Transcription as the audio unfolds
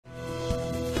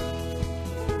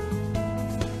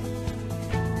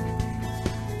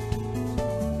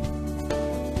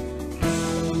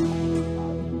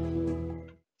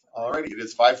righty, it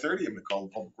is 5:30. I'm going to call the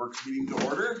Public Works meeting to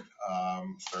order.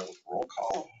 Start with roll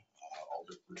call.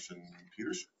 Alderperson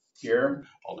Peterson. Here.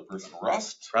 Alderperson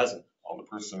Rust. Present.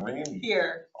 Alderperson Rain.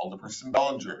 Here. Alderperson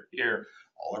Bellinger. Here.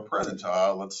 All are present.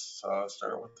 Let's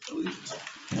start with the allegiance.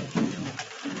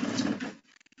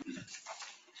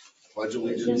 Pledge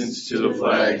allegiance to the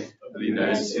flag of the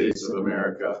United States of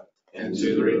America and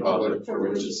to the republic for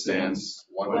which it stands,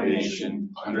 one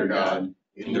nation, under God,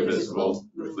 indivisible,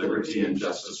 with liberty and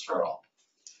justice for all.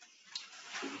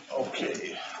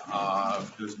 Okay,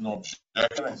 if there's no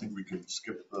objection, I think we can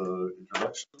skip the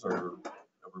introductions, or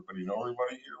everybody know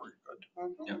everybody here? We're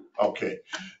good? Yeah. Okay,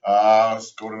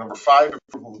 let's go to number 5,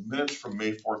 approval of minutes from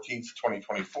May 14th,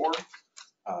 2024.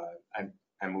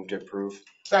 I move to approve.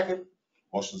 Second.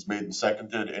 Motion's made and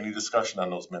seconded. Any discussion on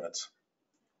those minutes?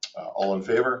 All in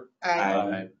favor?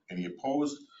 Aye. Any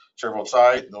opposed? Chair votes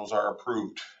aye. Those are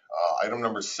approved. Item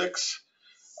number 6,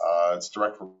 it's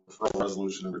direct referral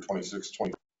resolution number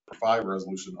 26/2025,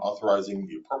 resolution authorizing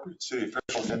the appropriate city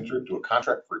officials to enter into a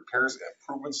contract for repairs and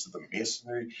improvements to the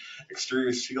masonry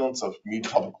exterior sealants of Mead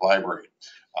Public Library.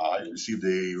 I received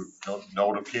a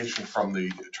notification from the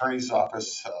attorney's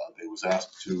office. They was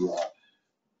asked to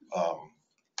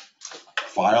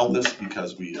file this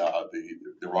because we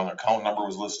the wrong account number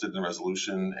was listed in the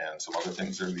resolution and some other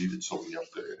things are needed, so we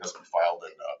have to, it has to be filed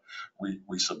and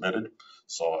resubmitted.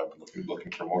 So I'm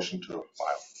looking for a motion to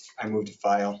file. I move to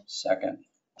file. Second.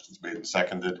 Motion's made and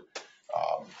seconded.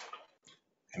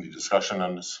 Any discussion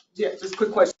on this? Yeah, just a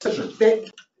quick question.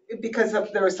 Because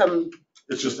there was some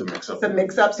It's just a mix-up.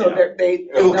 so Yeah.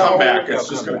 It'll come back. It's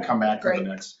just It'll going to come back to the Great.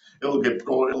 next. It'll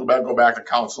go back to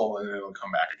council and it'll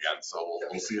come back again. So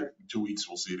we'll see it in 2 weeks.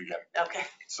 We'll see it again. Okay.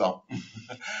 So,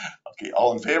 okay,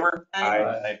 all in favor?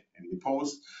 Aye. Any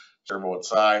opposed? Chair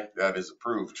votes aye. That is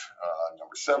approved.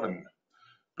 Number 7,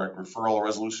 direct referral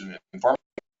resolution informing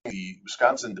the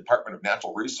Wisconsin Department of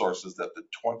Natural Resources that the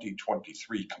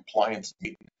 2023 compliance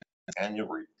maintenance annual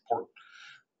report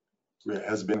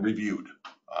has been reviewed.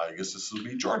 I guess this will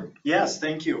be Jordan. Yes,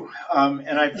 thank you.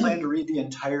 And I plan to read the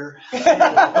entire.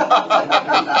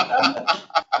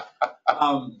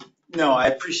 No, I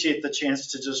appreciate the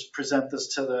chance to just present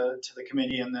this to the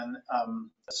committee, and then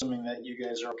assuming that you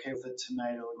guys are okay with it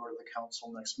tonight, it'll go to the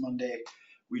council next Monday.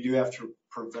 We do have to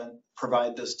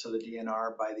provide this to the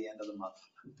DNR by the end of the month.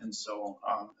 And so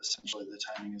essentially the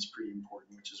timing is pretty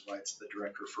important, which is why it's the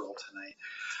direct referral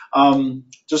tonight.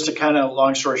 Just to kind of,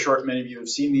 long story short, many of you have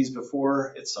seen these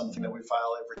before. It's something that we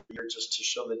file every year just to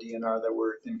show the DNR that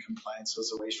we're in compliance with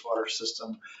the wastewater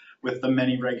system with the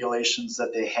many regulations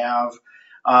that they have.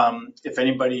 If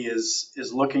anybody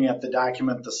is looking at the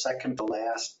document, the second to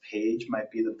last page might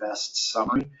be the best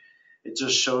summary. It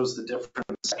just shows the different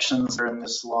sections that are in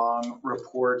this long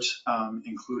report,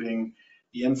 including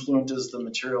the influent is the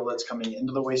material that's coming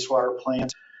into the wastewater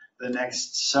plant. The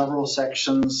next several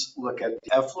sections look at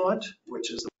the effluent,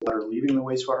 which is the water leaving the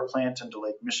wastewater plant into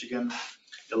Lake Michigan.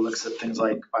 It looks at things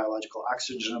like biological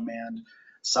oxygen demand,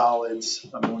 solids,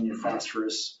 ammonia,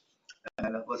 phosphorus,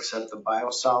 and it looks at the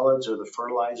biosolids or the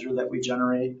fertilizer that we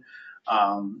generate.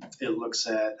 It looks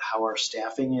at how our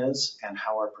staffing is and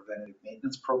how our preventative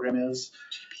maintenance program is.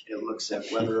 It looks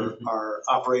at whether our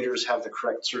operators have the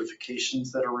correct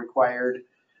certifications that are required.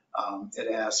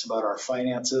 It asks about our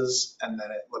finances, and then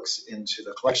it looks into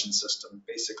the collection system,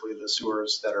 basically the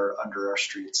sewers that are under our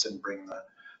streets and bring the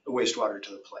wastewater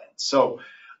to the plant. So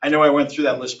I know I went through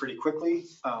that list pretty quickly,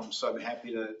 so I'm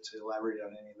happy to elaborate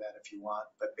on any of that if you want,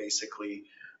 but basically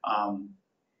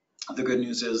the good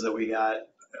news is that we got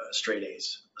straight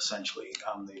A's, essentially.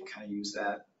 They kind of use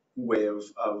that way of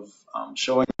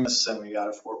showing us, and we got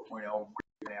a 4.0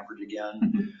 average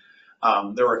again.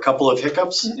 There were a couple of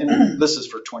hiccups, and this is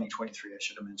for 2023, I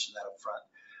should have mentioned that up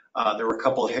front. There were a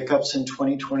couple of hiccups in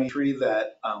 2023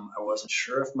 that I wasn't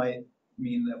sure if might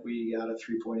mean that we got a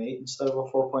 3.8 instead of a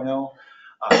 4.0,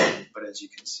 but as you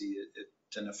can see, it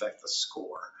didn't affect the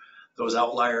score. Those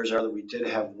outliers are that we did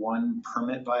have one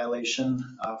permit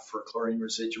violation for chlorine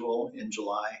residual in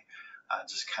July,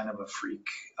 just kind of a freak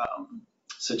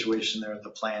situation there at the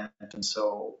plant. And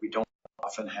so we don't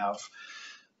often have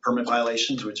permit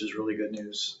violations, which is really good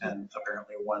news. And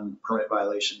apparently one permit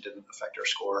violation didn't affect our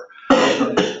score.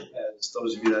 As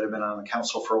those of you that have been on the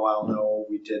council for a while know,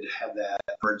 we did have that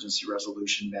emergency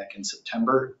resolution back in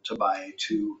September to buy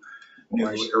 2 new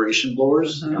aeration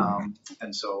blowers.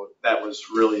 And so that was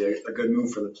really a good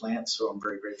move for the plant. So I'm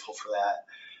very grateful for that.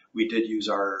 We did use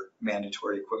our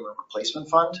mandatory equipment replacement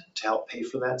fund to help pay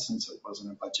for that since it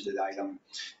wasn't a budgeted item.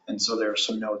 And so there are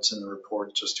some notes in the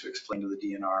report just to explain to the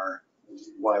DNR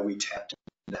why we tapped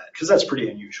into that, because that's pretty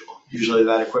unusual. Usually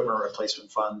that equipment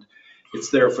replacement fund it's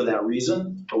there for that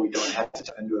reason, but we don't have to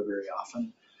tap into it very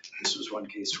often. This was one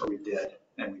case where we did,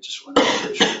 and we just wanted to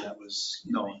make sure that was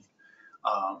known.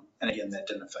 And again, that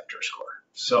didn't affect our score.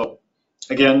 So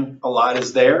again, a lot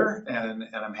is there, and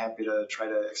I'm happy to try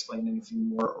to explain anything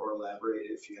more or elaborate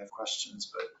if you have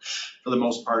questions, but for the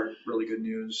most part, really good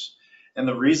news. And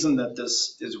the reason that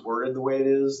this is worded the way it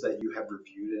is, that you have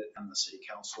reviewed it and the city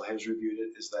council has reviewed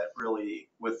it, is that really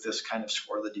with this kind of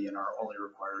score, the DNR only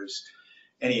requires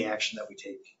any action that we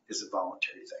take is a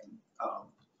voluntary thing.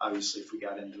 Obviously, if we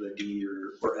got into the D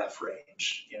or F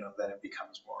range, then it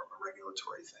becomes more of a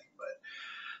regulatory thing.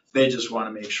 But they just want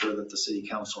to make sure that the city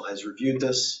council has reviewed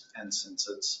this, and since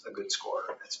it's a good score,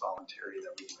 it's voluntary,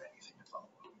 that we do anything to follow up.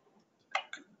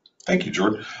 Thank you,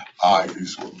 Jordan. I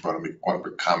just want to make one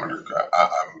quick comment.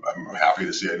 I'm happy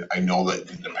to see it. I know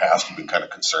that in the past you've been kind of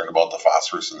concerned about the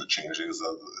phosphorus and the changes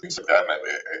of things like that,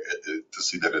 and to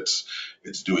see that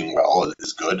it's doing well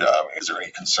is good. Is there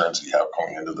any concerns that you have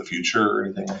going into the future or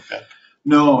anything like that?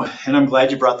 No, and I'm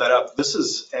glad you brought that up. This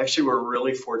is actually, we're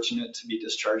really fortunate to be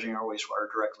discharging our wastewater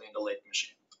directly into Lake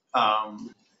Michigan.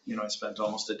 I spent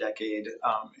almost a decade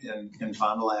in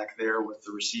Fond du Lac there, with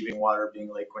the receiving water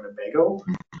being Lake Winnebago.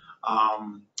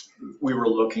 We were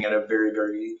looking at a very,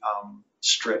 very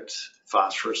strict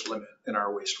phosphorus limit in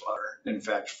our wastewater. In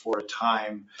fact, for a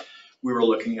time, we were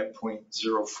looking at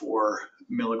 0.04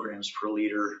 milligrams per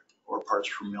liter or parts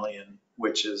per million,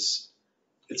 which is,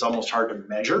 it's almost hard to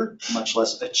measure, much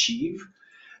less achieve.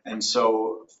 And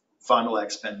so Fond du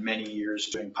Lac spent many years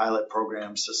doing pilot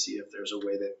programs to see if there's a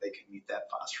way that they can meet that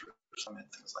phosphorus limit,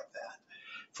 things like that.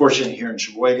 Fortunately, here in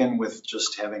Sheboygan, with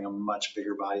just having a much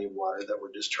bigger body of water that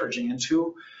we're discharging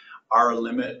into, our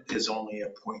limit is only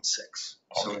at 0.6. Okay.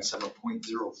 So instead of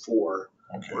 0.04,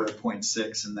 okay, we're at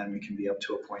 0.6, and then we can be up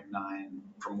to a 0.9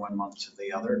 from 1 month to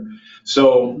the other.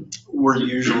 So we're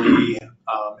usually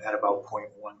at about 0.14,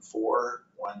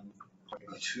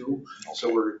 1.2.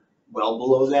 So we're well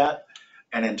below that.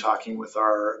 And in talking with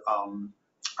our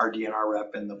DNR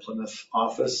rep in the Plymouth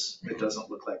office, it doesn't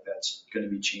look like that's going to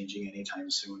be changing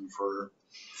anytime soon for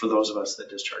those of us that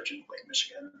discharge in Lake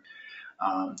Michigan.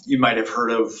 You might have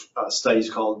heard of studies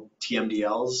called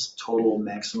TMDLs, total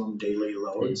maximum daily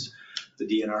loads. The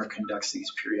DNR conducts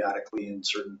these periodically in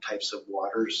certain types of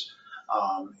waters.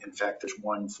 In fact, there's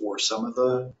one for some of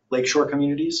the lakeshore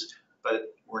communities,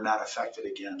 but we're not affected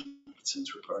again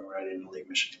since we're going right into Lake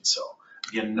Michigan. So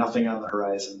again, nothing on the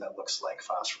horizon that looks like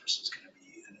phosphorus is going to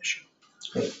be an issue.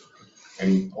 Good.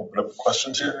 Any open up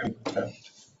questions here? Okay.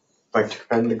 Like to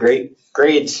commend the great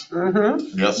grades.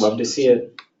 Mm-hmm. Yes. Love to see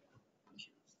it.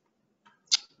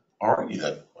 All righty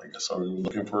then. I guess I'm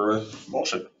looking for a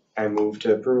motion. I move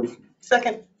to approve.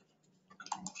 Second.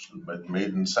 Motion been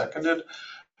made and seconded.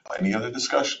 Any other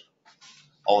discussion?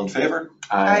 All in favor?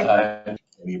 Aye.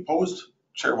 Any opposed?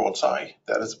 Chair votes aye.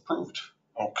 That is approved.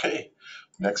 Okay.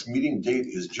 Next meeting date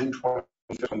is June 20,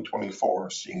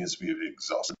 2024. Seeing as we have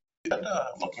exhausted the agenda,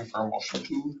 I'm looking for a motion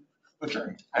to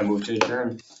adjourn. I move to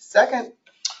adjourn. Second.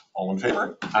 All in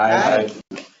favor? Aye.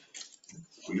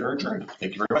 We are adjourned.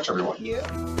 Thank you very much, everyone. Yeah.